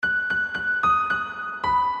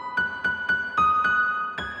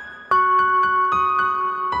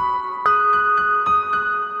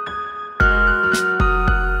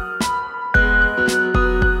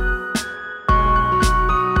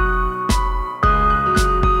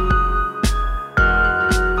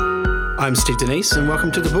I'm Steve Denise, and welcome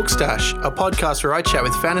to The Book Stash, a podcast where I chat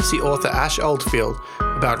with fantasy author Ash Oldfield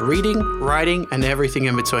about reading, writing, and everything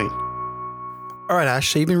in between. All right,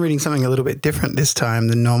 Ash, so you've been reading something a little bit different this time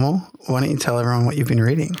than normal. Why don't you tell everyone what you've been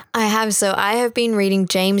reading? I have been reading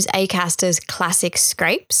James Acaster's classic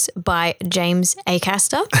Scrapes by James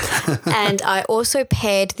Acaster. And I also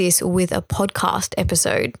paired this with a podcast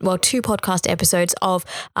episode, two podcast episodes of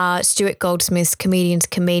Stuart Goldsmith's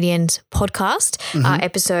Comedians podcast,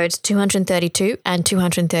 episodes 232 and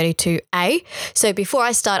 232A. So before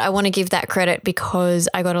I start, I want to give that credit because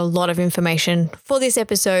I got a lot of information for this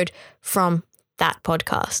episode from that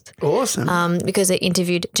podcast. Awesome. Because it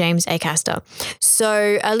interviewed James Acaster.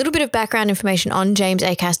 So a little bit of background information on James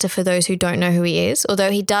Acaster for those who don't know who he is, although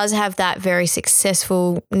he does have that very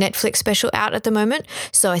successful Netflix special out at the moment.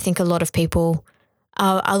 So I think a lot of people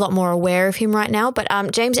are a lot more aware of him right now. But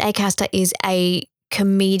James Acaster is a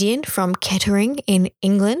comedian from Kettering in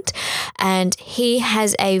England, and he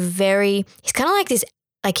has he's kind of like this,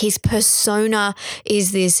 like his persona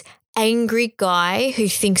is this angry guy who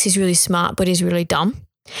thinks he's really smart but is really dumb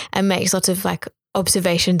and makes lots of like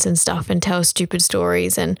observations and stuff and tells stupid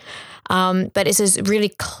stories and but it's this really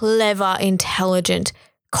clever, intelligent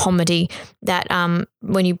comedy that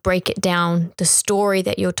when you break it down, the story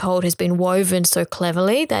that you're told has been woven so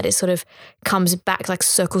cleverly that it sort of comes back, like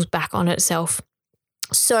circles back on itself.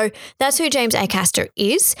 So that's who James Acaster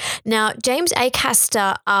is. Now, James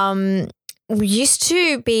Acaster used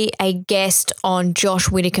to be a guest on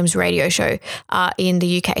Josh Widdicombe's radio show in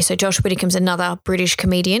the UK. So Josh Widdicombe's another British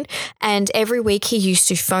comedian, and every week he used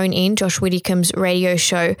to phone in Josh Widdicombe's radio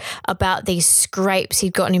show about these scrapes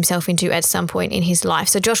he'd gotten himself into at some point in his life.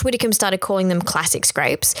 So Josh Widdicombe started calling them classic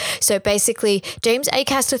scrapes. So basically, James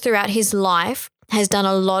Acaster throughout his life has done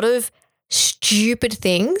a lot of stupid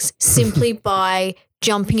things simply by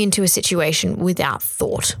jumping into a situation without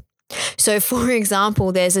thought. So, for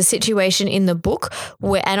example, there's a situation in the book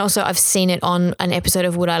where, and also I've seen it on an episode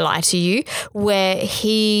of Would I Lie to You, where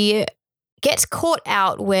he gets caught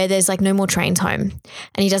out where there's like no more trains home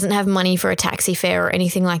and he doesn't have money for a taxi fare or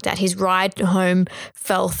anything like that. His ride home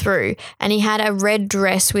fell through and he had a red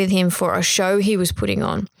dress with him for a show he was putting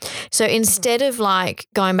on. So instead of like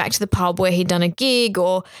going back to the pub where he'd done a gig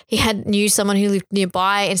or he knew someone who lived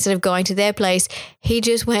nearby, instead of going to their place, he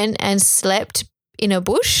just went and slept in a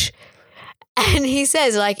bush. And he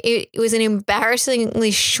says like it was an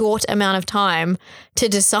embarrassingly short amount of time to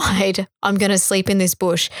decide I'm going to sleep in this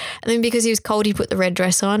bush. And then because he was cold, he put the red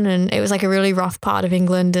dress on, and it was like a really rough part of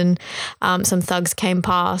England, and some thugs came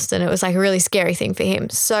past, and it was like a really scary thing for him.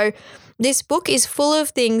 So this book is full of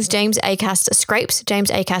things James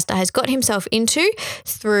Acaster has got himself into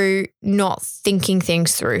through not thinking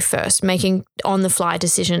things through first, making on-the-fly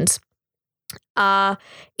decisions.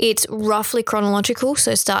 It's roughly chronological,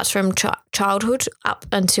 so it starts from childhood up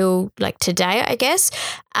until like today, I guess.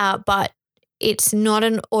 But it's not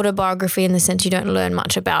an autobiography in the sense you don't learn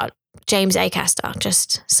much about James Acaster,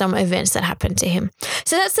 just some events that happened to him.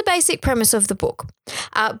 So that's the basic premise of the book.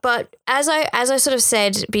 But as I sort of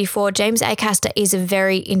said before, James Acaster is a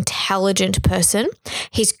very intelligent person.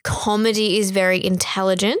 His comedy is very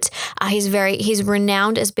intelligent. He's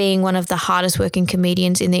renowned as being one of the hardest working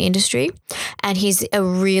comedians in the industry, and he's a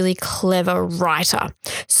really clever writer.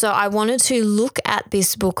 So I wanted to look at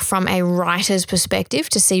this book from a writer's perspective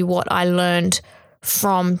to see what I learned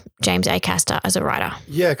from James Acaster as a writer.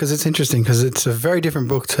 Yeah, because it's interesting because it's a very different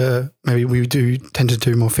book to maybe we tend to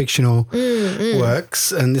do more fictional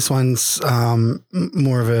works, and this one's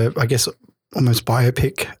more of a, I guess, almost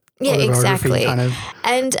biopic. Yeah, exactly. Kind of.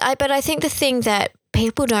 But I think the thing that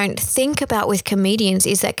people don't think about with comedians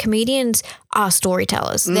is that comedians are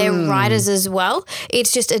storytellers. They're writers as well.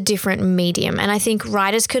 It's just a different medium. And I think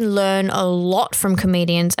writers can learn a lot from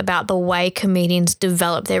comedians about the way comedians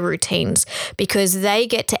develop their routines because they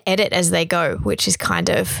get to edit as they go, which is kind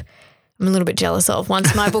of, I'm a little bit jealous of.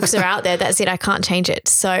 Once my books are out there, that's it. I can't change it.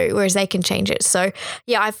 So, whereas they can change it. So,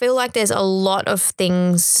 yeah, I feel like there's a lot of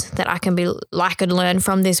things that I can learn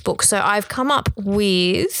from this book. So I've come up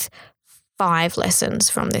with 5 lessons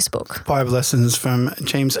from this book. 5 lessons from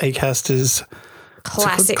James Acaster's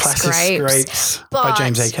Classic Scrapes by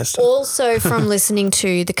James Acaster. Also from listening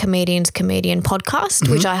to the Comedian podcast,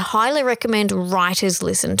 which I highly recommend writers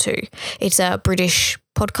listen to. It's a British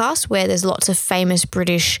podcast where there's lots of famous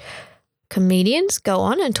British comedians go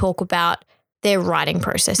on and talk about their writing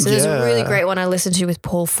process. So there's a really great one I listened to with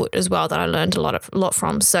Paul Foote as well that I learned a lot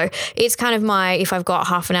from. So it's kind of if I've got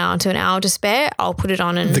half an hour to an hour to spare, I'll put it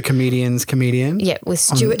on. And The Comedian's Comedian? Yeah, with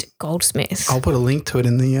Stuart Goldsmith. I'll put a link to it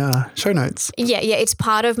in the show notes. Yeah, it's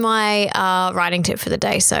part of my writing tip for the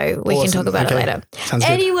day, so we can talk about it later. Sounds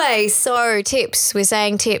good. Anyway, so tips. We're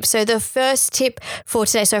saying tips. So the first tip for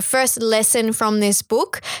today, first lesson from this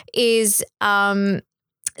book is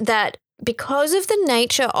that because of the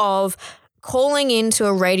nature of calling into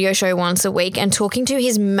a radio show once a week and talking to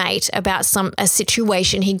his mate about a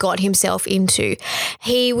situation he got himself into,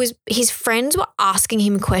 his friends were asking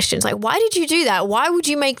him questions like, why did you do that? Why would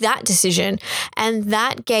you make that decision? And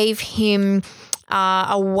that gave him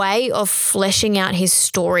a way of fleshing out his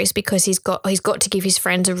stories because he's got to give his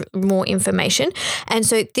friends more information. And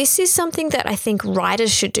so this is something that I think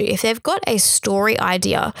writers should do. If they've got a story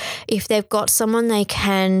idea, if they've got someone they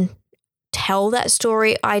can tell that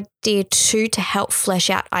story idea to help flesh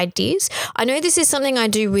out ideas. I know this is something I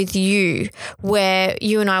do with you where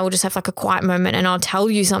you and I will just have like a quiet moment and I'll tell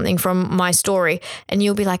you something from my story and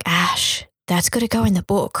you'll be like, Ash, that's got to go in the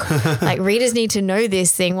book. Like readers need to know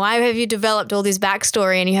this thing. Why have you developed all this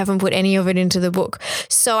backstory and you haven't put any of it into the book?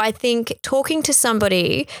 So I think talking to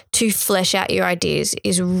somebody to flesh out your ideas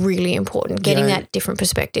is really important, getting that different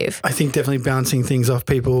perspective. I think definitely bouncing things off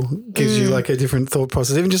people gives you like a different thought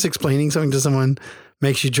process. Even just explaining something to someone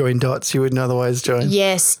makes you join dots you wouldn't otherwise join.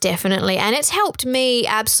 Yes, definitely. And it's helped me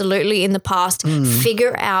absolutely in the past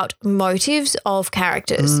figure out motives of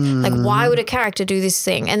characters. Like why would a character do this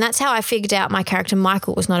thing? And that's how I figured out my character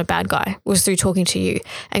Michael was not a bad guy, was through talking to you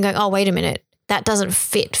and going, oh, wait a minute. That doesn't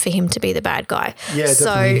fit for him to be the bad guy. Yeah, so,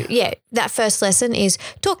 definitely. that first lesson is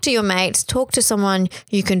talk to your mates, talk to someone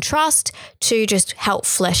you can trust to just help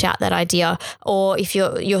flesh out that idea. Or if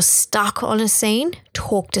you're stuck on a scene,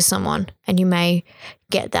 talk to someone and you may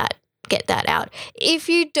get that out. If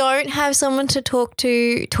you don't have someone to talk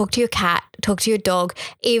to your cat, talk to your dog,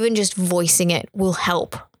 even just voicing it will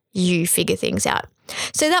help you figure things out.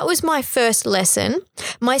 So that was my first lesson.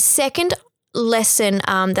 My second lesson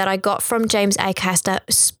that I got from James Acaster,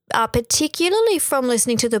 particularly from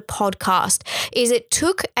listening to the podcast, is it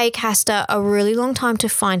took Acaster a really long time to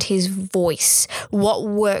find his voice, what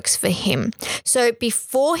works for him. So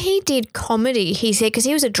before he did comedy, he said, because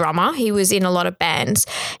he was a drummer, he was in a lot of bands,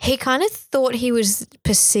 he kind of thought he was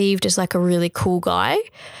perceived as like a really cool guy.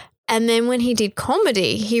 And then when he did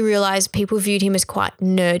comedy, he realized people viewed him as quite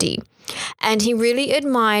nerdy. And he really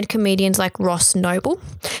admired comedians like Ross Noble.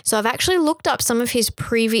 So I've actually looked up some of his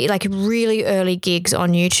previous, like really early gigs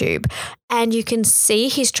on YouTube, and you can see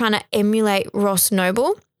he's trying to emulate Ross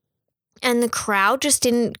Noble. And the crowd just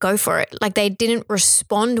didn't go for it. Like they didn't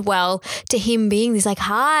respond well to him being this like,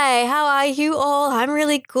 hi, how are you all? I'm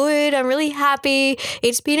really good. I'm really happy.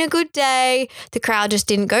 It's been a good day. The crowd just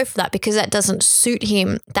didn't go for that because that doesn't suit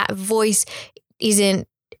him. That voice isn't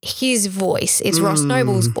his voice. It's Ross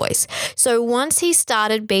Noble's voice. So once he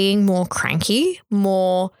started being more cranky,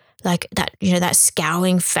 more like that, that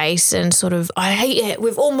scowling face and sort of, I hate it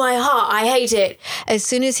with all my heart. I hate it. As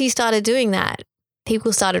soon as he started doing that,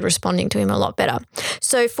 people started responding to him a lot better.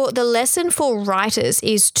 So for the lesson for writers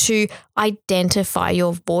is to identify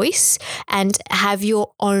your voice and have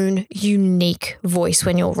your own unique voice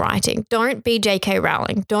when you're writing. Don't be J.K.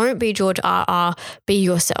 Rowling. Don't be George R.R. Be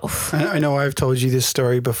yourself. I know I've told you this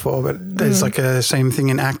story before, but there's like a same thing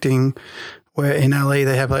in acting where in LA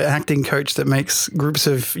they have an acting coach that makes groups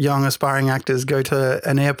of young aspiring actors go to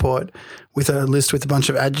an airport with a list with a bunch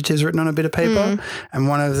of adjectives written on a bit of paper. And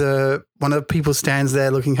one of the people stands there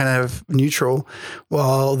looking kind of neutral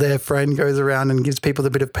while their friend goes around and gives people the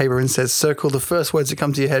bit of paper and says, circle the first words that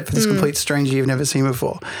come to your head for this complete stranger you've never seen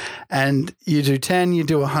before. And you do 10, you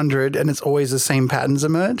do 100, and it's always the same patterns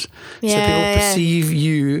emerge. So people perceive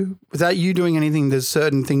you, without you doing anything, there's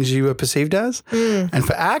certain things you are perceived as. And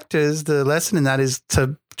for actors, the lesson in that is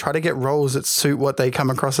to try to get roles that suit what they come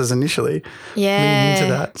across as initially. Leaning into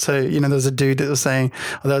that. So, there was a dude that was saying,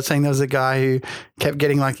 there was a guy who kept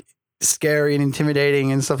getting like scary and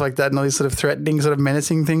intimidating and stuff like that and all these sort of threatening, sort of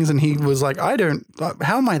menacing things. And he was like,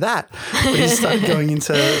 how am I that? But he started going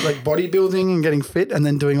into like bodybuilding and getting fit and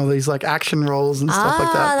then doing all these like action roles and stuff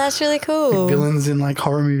like that. That's really cool. Like villains in like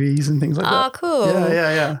horror movies and things like that. Oh, cool.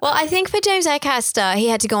 Yeah. Well, I think for James Acaster, he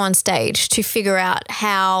had to go on stage to figure out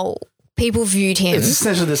how people viewed him. It's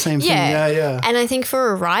essentially the same thing. Yeah. And I think for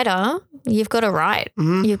a writer, you've got to write.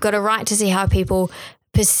 You've got to write to see how people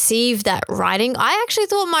perceive that writing. I actually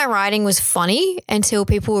thought my writing was funny until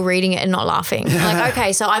people were reading it and not laughing. Like,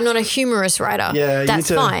 okay, so I'm not a humorous writer. Yeah,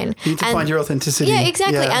 that's fine. You need to find your authenticity. Yeah,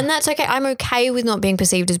 exactly. Yeah. And that's okay. I'm okay with not being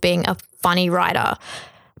perceived as being a funny writer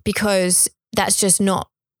because that's just not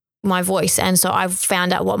my voice. And so I've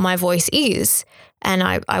found out what my voice is and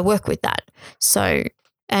I work with that. So,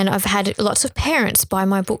 and I've had lots of parents buy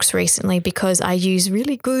my books recently because I use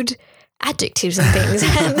really good adjectives and things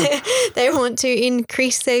and they want to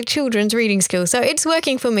increase their children's reading skills. So it's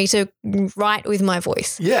working for me to write with my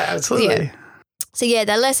voice. Yeah, absolutely. Yeah. So yeah,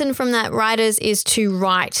 the lesson from that writers is to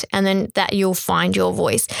write and then that you'll find your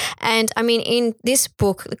voice. And I mean, in this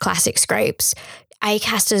book, The Classic Scrapes,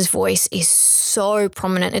 Acaster's voice is so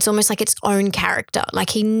prominent. It's almost like its own character.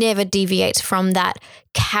 Like he never deviates from that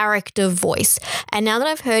character voice. And now that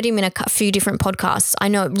I've heard him in a few different podcasts, I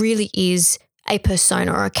know it really is a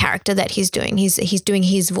persona or a character that he's doing. He's doing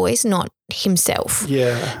his voice, not himself.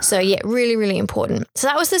 Yeah. So yeah, really, really important. So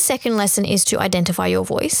that was the second lesson, is to identify your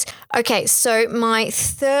voice. Okay, so my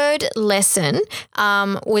third lesson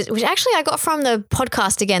which actually I got from the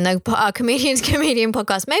podcast again, the Comedian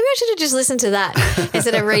podcast. Maybe I should have just listened to that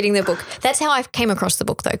instead of reading the book. That's how I came across the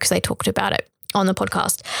book though, because they talked about it on the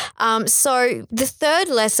podcast. So the third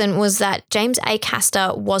lesson was that James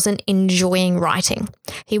Acaster wasn't enjoying writing.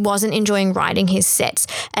 He wasn't enjoying writing his sets.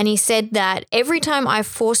 And he said that every time I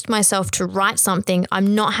forced myself to write something,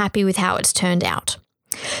 I'm not happy with how it's turned out.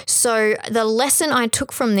 So the lesson I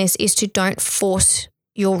took from this is to don't force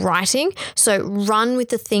your writing. So run with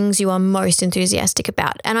the things you are most enthusiastic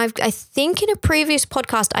about. And I think in a previous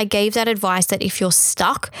podcast, I gave that advice that if you're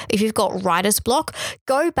stuck, if you've got writer's block,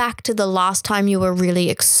 go back to the last time you were really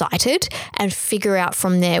excited and figure out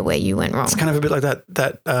from there where you went wrong. It's kind of a bit like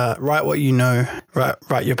that write what you know,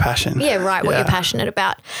 write your passion. Yeah, write what you're passionate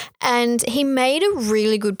about. And he made a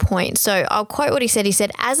really good point. So I'll quote what he said. He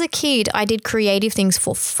said, as a kid, I did creative things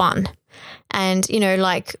for fun. And, you know,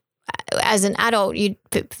 like, as an adult,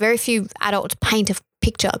 very few adults paint a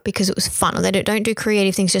picture because it was fun, or they don't do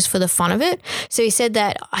creative things just for the fun of it. So he said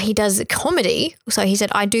that he does comedy. So he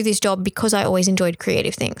said, I do this job because I always enjoyed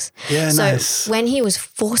creative things. Yeah, so nice. When he was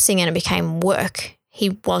forcing it and it became work,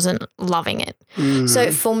 he wasn't loving it.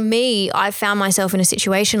 So for me, I found myself in a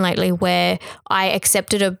situation lately where I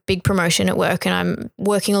accepted a big promotion at work and I'm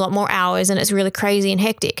working a lot more hours and it's really crazy and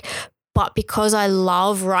hectic. But because I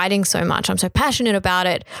love writing so much, I'm so passionate about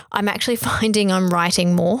it, I'm actually finding I'm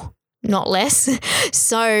writing more, not less.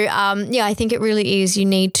 So, I think it really is, you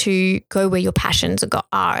need to go where your passions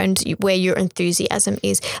are and where your enthusiasm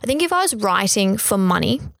is. I think if I was writing for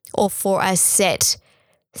money or for a set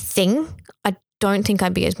thing, I don't think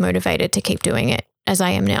I'd be as motivated to keep doing it as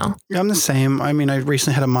I am now. Yeah, I'm the same. I mean, I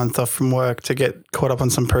recently had a month off from work to get caught up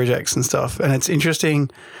on some projects and stuff. And it's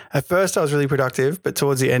interesting. At first I was really productive, but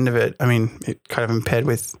towards the end of it, I mean, it kind of impaired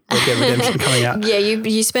with Red Dead Redemption coming out. Yeah,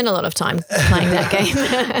 you spend a lot of time playing that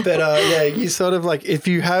game. But you sort of like, if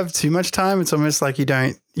you have too much time, it's almost like you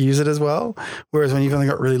don't use it as well. Whereas when you've only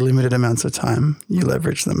got really limited amounts of time, you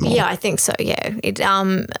leverage them more. Yeah, I think so. Yeah. It,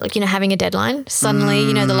 like, having a deadline,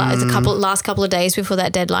 suddenly, the last couple of days before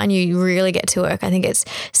that deadline, you really get to work. I think it's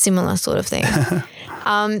similar sort of thing.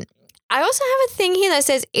 I also have a thing here that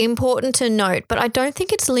says important to note, but I don't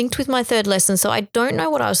think it's linked with my third lesson. So I don't know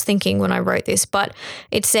what I was thinking when I wrote this, but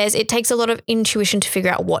it says it takes a lot of intuition to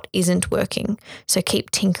figure out what isn't working. So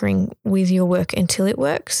keep tinkering with your work until it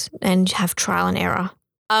works and have trial and error.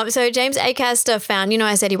 So James Acaster found,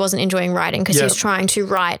 I said he wasn't enjoying writing because he was trying to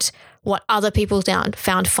write what other people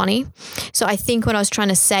found funny. So I think what I was trying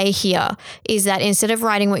to say here is that instead of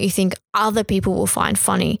writing what you think other people will find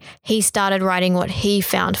funny, he started writing what he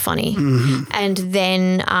found funny. Mm-hmm. And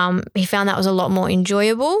then he found that was a lot more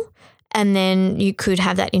enjoyable. And then you could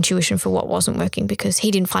have that intuition for what wasn't working because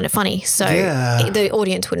he didn't find it funny. So the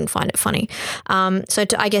audience wouldn't find it funny. So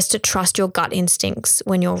to trust your gut instincts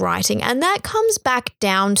when you're writing. And that comes back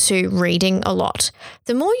down to reading a lot.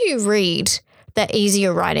 The more you read, the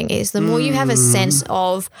easier writing is. The more you have a sense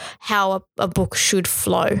of how a book should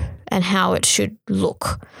flow and how it should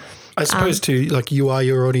look. I suppose too, like you are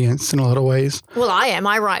your audience in a lot of ways. Well, I am.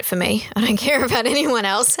 I write for me. I don't care about anyone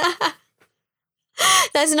else.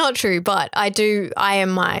 That's not true, but I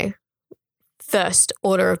am my first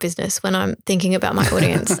order of business when I'm thinking about my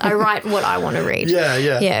audience. I write what I want to read.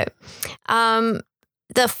 Yeah.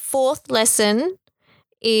 The fourth lesson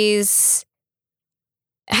is...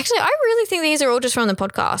 Actually, I really think these are all just from the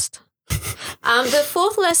podcast. The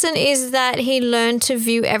fourth lesson is that he learned to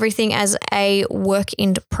view everything as a work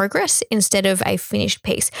in progress instead of a finished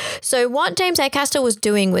piece. So what James Acaster was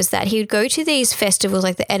doing was that he would go to these festivals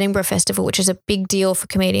like the Edinburgh Festival, which is a big deal for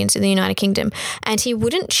comedians in the United Kingdom, and he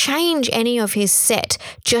wouldn't change any of his set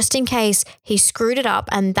just in case he screwed it up,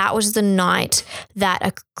 and that was the night that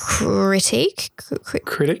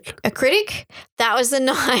that was the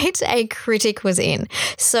night a critic was in.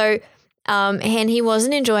 So And he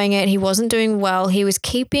wasn't enjoying it. He wasn't doing well. He was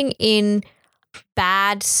keeping in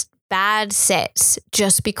bad sets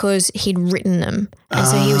just because he'd written them. And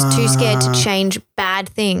so he was too scared to change bad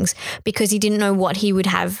things because he didn't know what he would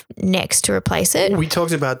have next to replace it. We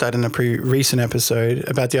talked about that in a recent episode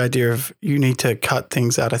about the idea of you need to cut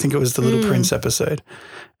things out. I think it was the Little Prince episode.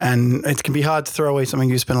 And it can be hard to throw away something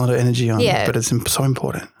you spend a lot of energy on, but it's so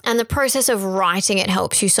important. And the process of writing it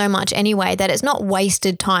helps you so much anyway that it's not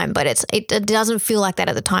wasted time, but it doesn't feel like that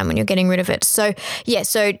at the time when you're getting rid of it. So,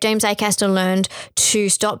 so James Acaster learned to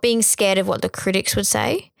stop being scared of what the critics would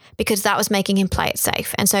say because that was making him play it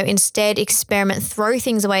safe. And so instead experiment, throw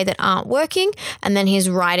things away that aren't working, and then his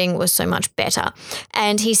writing was so much better.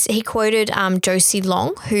 And he quoted Josie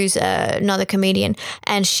Long, who's another comedian,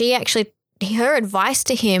 and she actually her advice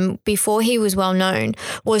to him before he was well known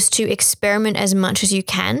was to experiment as much as you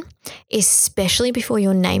can, especially before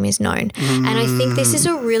your name is known. And I think this is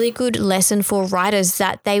a really good lesson for writers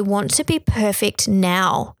that they want to be perfect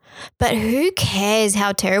now. But who cares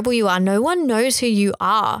how terrible you are? No one knows who you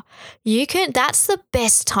are. That's the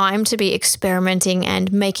best time to be experimenting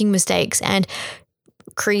and making mistakes and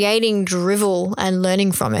creating drivel and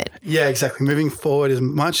learning from it. Yeah, exactly. Moving forward as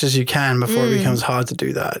much as you can before it becomes hard to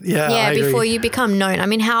do that. Yeah, I before agree. You become known. I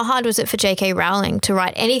mean, how hard was it for J.K. Rowling to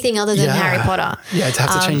write anything other than Harry Potter? Yeah, to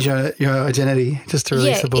have to change your identity just to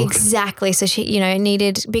release a book. Exactly. So she,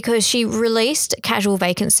 needed, because she released Casual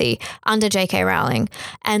Vacancy under J.K. Rowling,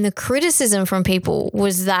 and the criticism from people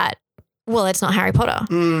was that, well, it's not Harry Potter.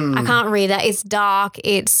 I can't read that. It's dark.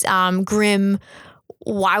 It's grim.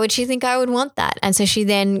 Why would she think I would want that? And so she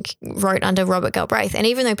then wrote under Robert Galbraith. And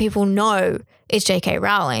even though people know it's J.K.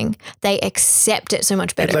 Rowling, they accept it so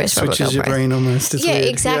much better as Robert Galbraith. It switches your brain almost. It's weird.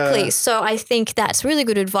 Exactly. Yeah. So I think that's really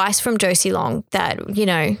good advice from Josie Long that,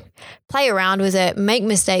 play around with it, make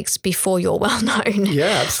mistakes before you're well known.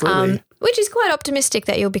 Yeah, absolutely. Which is quite optimistic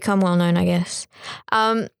that you'll become well known, I guess.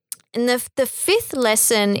 And the fifth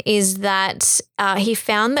lesson is that he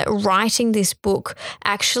found that writing this book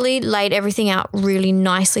actually laid everything out really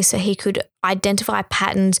nicely so he could identify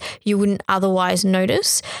patterns you wouldn't otherwise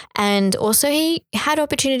notice. And also he had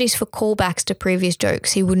opportunities for callbacks to previous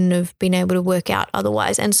jokes he wouldn't have been able to work out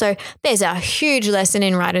otherwise. And so there's a huge lesson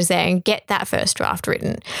in writers there, and get that first draft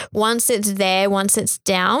written. Once it's there, once it's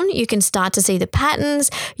down, you can start to see the patterns.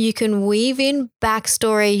 You can weave in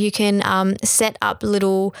backstory. You can set up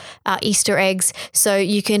little Easter eggs so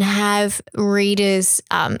you can have readers,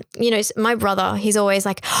 my brother, he's always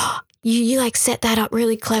like, you like set that up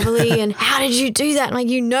really cleverly and how did you do that? And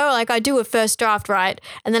I do a first draft, right?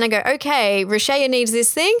 And then I go, okay, Rashaya needs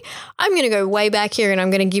this thing. I'm going to go way back here and I'm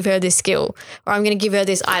going to give her this skill, or I'm going to give her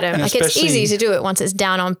this item. It's easy to do it once it's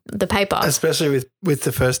down on the paper. Especially with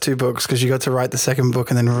the first two books, because you got to write the second book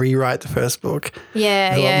and then rewrite the first book.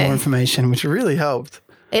 Yeah, a lot more information, which really helped.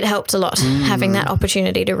 It helped a lot having that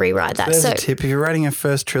opportunity to rewrite that. There's a tip. If you're writing a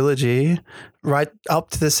first trilogy, write up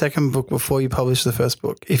to the second book before you publish the first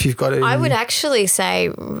book. If you've got it. I would actually say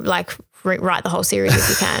write the whole series if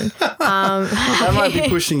you can. That might be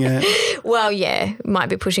pushing it. Well, yeah, might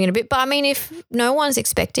be pushing it a bit. But I mean, if no one's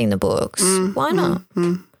expecting the books, why not?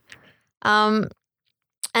 And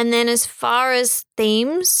then as far as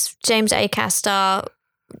themes, James Acaster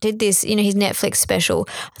did this, his Netflix special.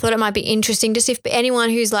 I thought it might be interesting just if anyone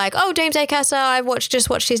who's like, oh, James Acaster, I've just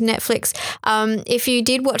watched his Netflix. If you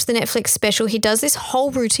did watch the Netflix special, he does this whole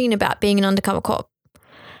routine about being an undercover cop.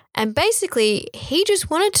 And basically, he just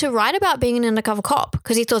wanted to write about being an undercover cop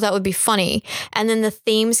because he thought that would be funny. And then the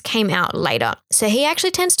themes came out later. So he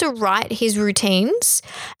actually tends to write his routines,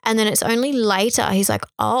 and then it's only later he's like,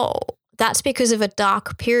 oh, that's because of a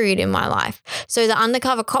dark period in my life. So the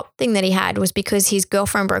undercover cop thing that he had was because his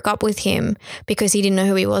girlfriend broke up with him because he didn't know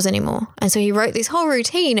who he was anymore. And so he wrote this whole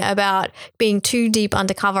routine about being too deep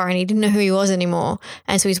undercover and he didn't know who he was anymore.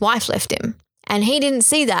 And so his wife left him. And he didn't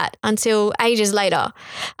see that until ages later.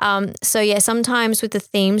 Sometimes with the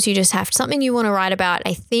themes, you just have something you want to write about,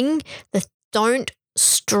 a thing that don't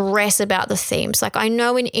stress about the themes. Like I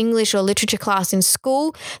know in English or literature class in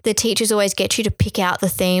school, the teachers always get you to pick out the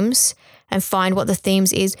themes and find what the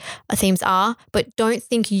themes are, but don't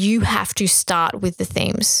think you have to start with the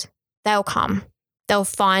themes. They'll come. They'll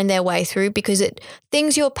find their way through because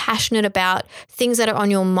things you're passionate about, things that are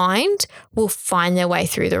on your mind will find their way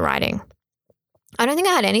through the writing. I don't think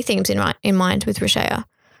I had any themes in mind with Rashaya.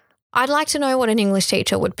 I'd like to know what an English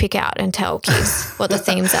teacher would pick out and tell kids what the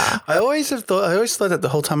themes are. I always thought that the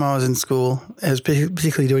whole time I was in school, as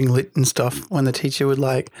particularly doing lit and stuff, when the teacher would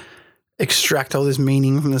extract all this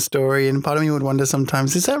meaning from the story. And part of me would wonder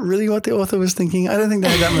sometimes, is that really what the author was thinking? I don't think they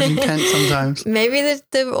had that much intent sometimes. Maybe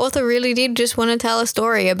the author really did just want to tell a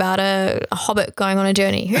story about a hobbit going on a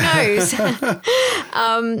journey. Who knows?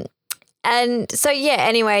 And so, yeah,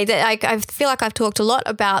 anyway, I feel like I've talked a lot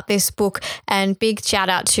about this book, and big shout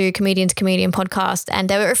out to Comedian podcast. And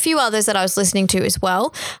there were a few others that I was listening to as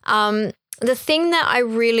well. The thing that I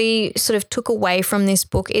really sort of took away from this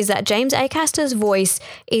book is that James Acaster's voice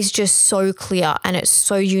is just so clear and it's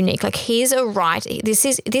so unique. Like, he's a writer.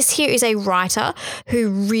 This here is a writer who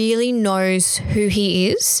really knows who he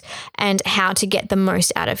is and how to get the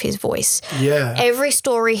most out of his voice. Yeah. Every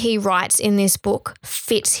story he writes in this book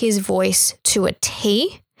fits his voice to a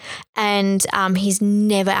T, and he's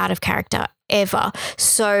never out of character ever.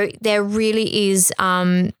 So there really is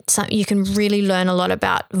you can really learn a lot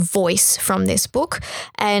about voice from this book.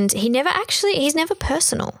 And he's never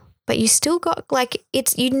personal, but you still got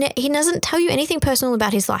he doesn't tell you anything personal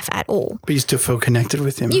about his life at all. But you still feel connected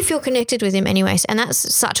with him. You feel connected with him anyways, and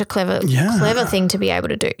that's such a clever thing to be able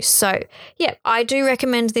to do. So, yeah, I do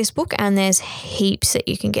recommend this book, and there's heaps that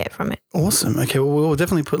you can get from it. Awesome. Okay, well, we'll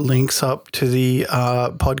definitely put links up to the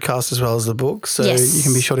podcast as well as the book, so you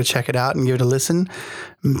can be sure to check it out and give it a listen.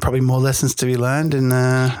 Probably more lessons to be learned. And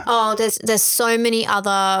there's so many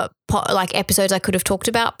other episodes I could have talked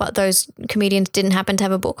about, but those comedians didn't happen to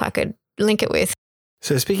have a book I could link it with.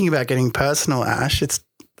 So speaking about getting personal, Ash, it's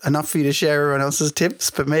enough for you to share everyone else's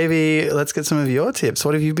tips, but maybe let's get some of your tips.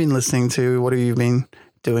 What have you been listening to? What have you been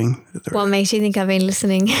doing? What makes you think I've been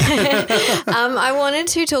listening? I wanted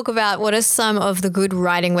to talk about what are some of the good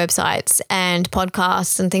writing websites and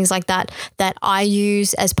podcasts and things like that I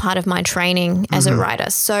use as part of my training as a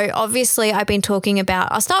writer. So obviously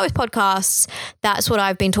I'll start with podcasts. That's what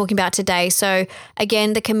I've been talking about today. So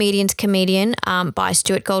again, The Comedian's Comedian by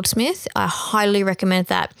Stuart Goldsmith. I highly recommend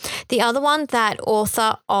that. The other one, that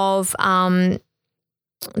author of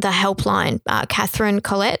The Helpline, Catherine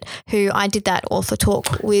Collette, who I did that author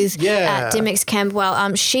talk with at Dimmicks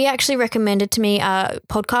Campbell. She actually recommended to me a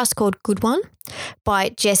podcast called Good One by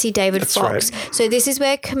Jesse David Fox. Right. So this is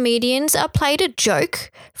where comedians are played a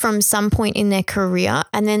joke from some point in their career,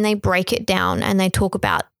 and then they break it down and they talk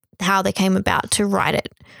about how they came about to write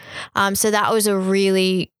it. So that was a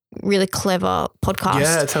really clever podcast.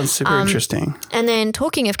 Yeah, it sounds super interesting. And then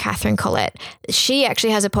talking of Catherine Collette, she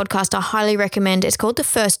actually has a podcast I highly recommend. It's called The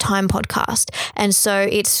First Time Podcast. And so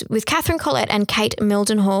it's with Catherine Collette and Kate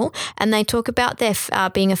Mildenhall, and they talk about their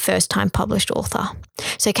being a first-time published author.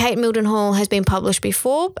 So Kate Mildenhall has been published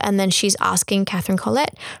before, and then she's asking Catherine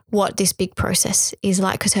Collette what this big process is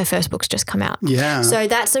like, because her first book's just come out. Yeah. So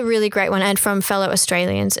that's a really great one, and from fellow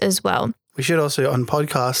Australians as well. We should also, on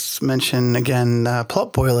podcasts, mention again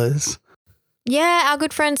Plot Boilers. Yeah, our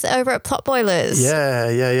good friends over at Plot Boilers. Yeah.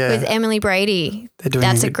 With Emily Brady.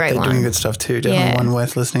 That's a great one. They're doing good stuff too. Definitely one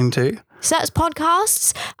worth listening to. So that's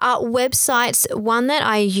podcasts. Websites, one that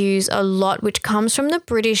I use a lot, which comes from the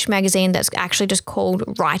British magazine that's actually just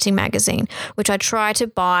called Writing Magazine, which I try to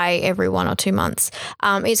buy every 1 or 2 months.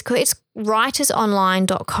 It's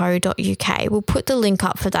writersonline.co.uk. We'll put the link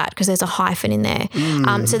up for that because there's a hyphen in there.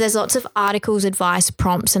 So there's lots of articles, advice,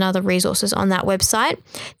 prompts and other resources on that website.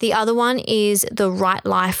 The other one is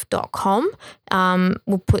thewritelife.com.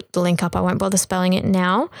 We'll put the link up. I won't bother spelling it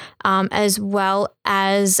now, as well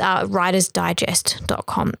as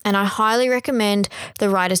writersdigest.com. And I highly recommend the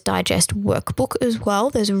Writer's Digest workbook as well.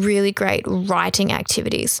 There's really great writing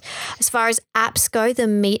activities. As far as apps go, the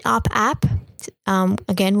Meetup app,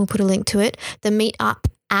 again, we'll put a link to it. The Meetup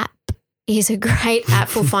app is a great app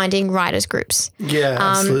for finding writers groups. Yeah,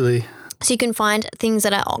 absolutely. So you can find things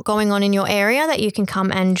that are going on in your area that you can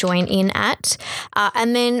come and join in at.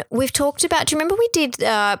 And then we've talked about, do you remember we did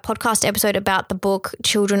a podcast episode about the book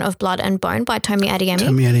Children of Blood and Bone by Tomi Adeyemi?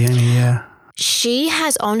 Tomi Adeyemi, yeah. She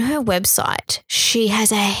has on her website, she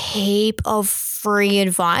has a heap of free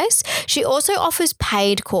advice. She also offers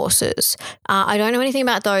paid courses. I don't know anything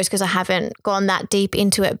about those because I haven't gone that deep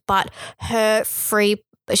into it, but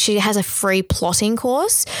she has a free plotting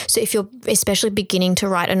course. So if you're especially beginning to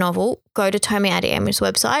write a novel, go to Tomi Adeyemi's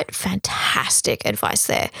website. Fantastic advice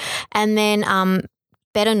there. And then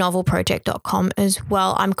betternovelproject.com as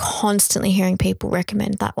well. I'm constantly hearing people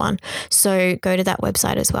recommend that one. So go to that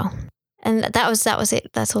website as well. And that was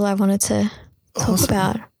it. That's all I wanted to talk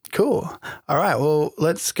about. Cool. All right. Well,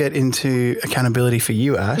 let's get into accountability for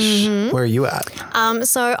you, Ash. Mm-hmm. Where are you at?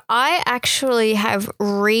 So I actually have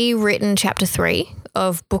rewritten chapter 3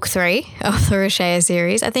 of book 3 of the Roshea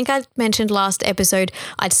series. I think I mentioned last episode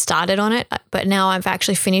I'd started on it, but now I've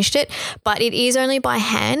actually finished it. But it is only by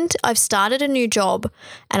hand. I've started a new job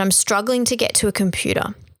and I'm struggling to get to a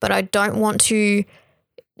computer. but I don't want to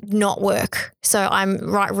not work. So I'm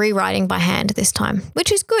rewriting by hand this time,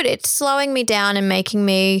 which is good. It's slowing me down and making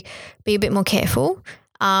me be a bit more careful.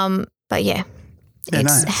 But yeah,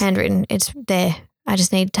 it's handwritten. It's there. I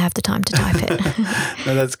just need to have the time to type it.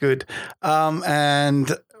 No, that's good.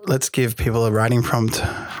 And let's give people a writing prompt.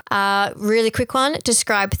 Really quick one.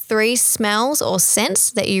 Describe 3 smells or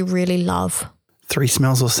scents that you really love. 3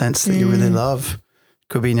 smells or scents that you really love.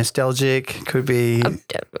 Could be nostalgic. Could be...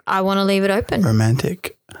 I want to leave it open.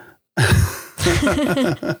 Romantic. All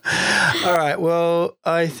right. Well,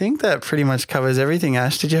 I think that pretty much covers everything.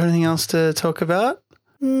 Ash, did you have anything else to talk about?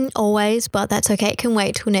 Always, but that's okay. It can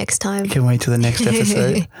wait till next time. Can wait till the next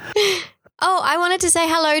episode. Oh, I wanted to say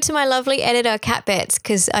hello to my lovely editor, Kat Betts,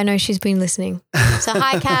 because I know she's been listening. So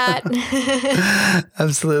hi, Kat.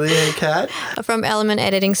 Absolutely. Hey, Kat. From Element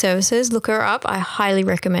Editing Services. Look her up. I highly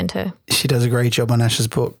recommend her. She does a great job on Ash's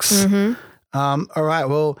books. Mm-hmm. All right.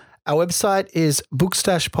 Well, our website is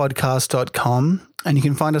bookstashpodcast.com. And you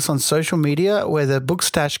can find us on social media. We're the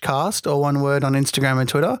Bookstash Cast, or one word, on Instagram and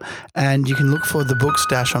Twitter. And you can look for the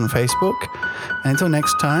Bookstash on Facebook. And until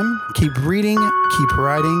next time, keep reading, keep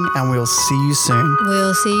writing, and we'll see you soon.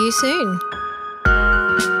 We'll see you soon.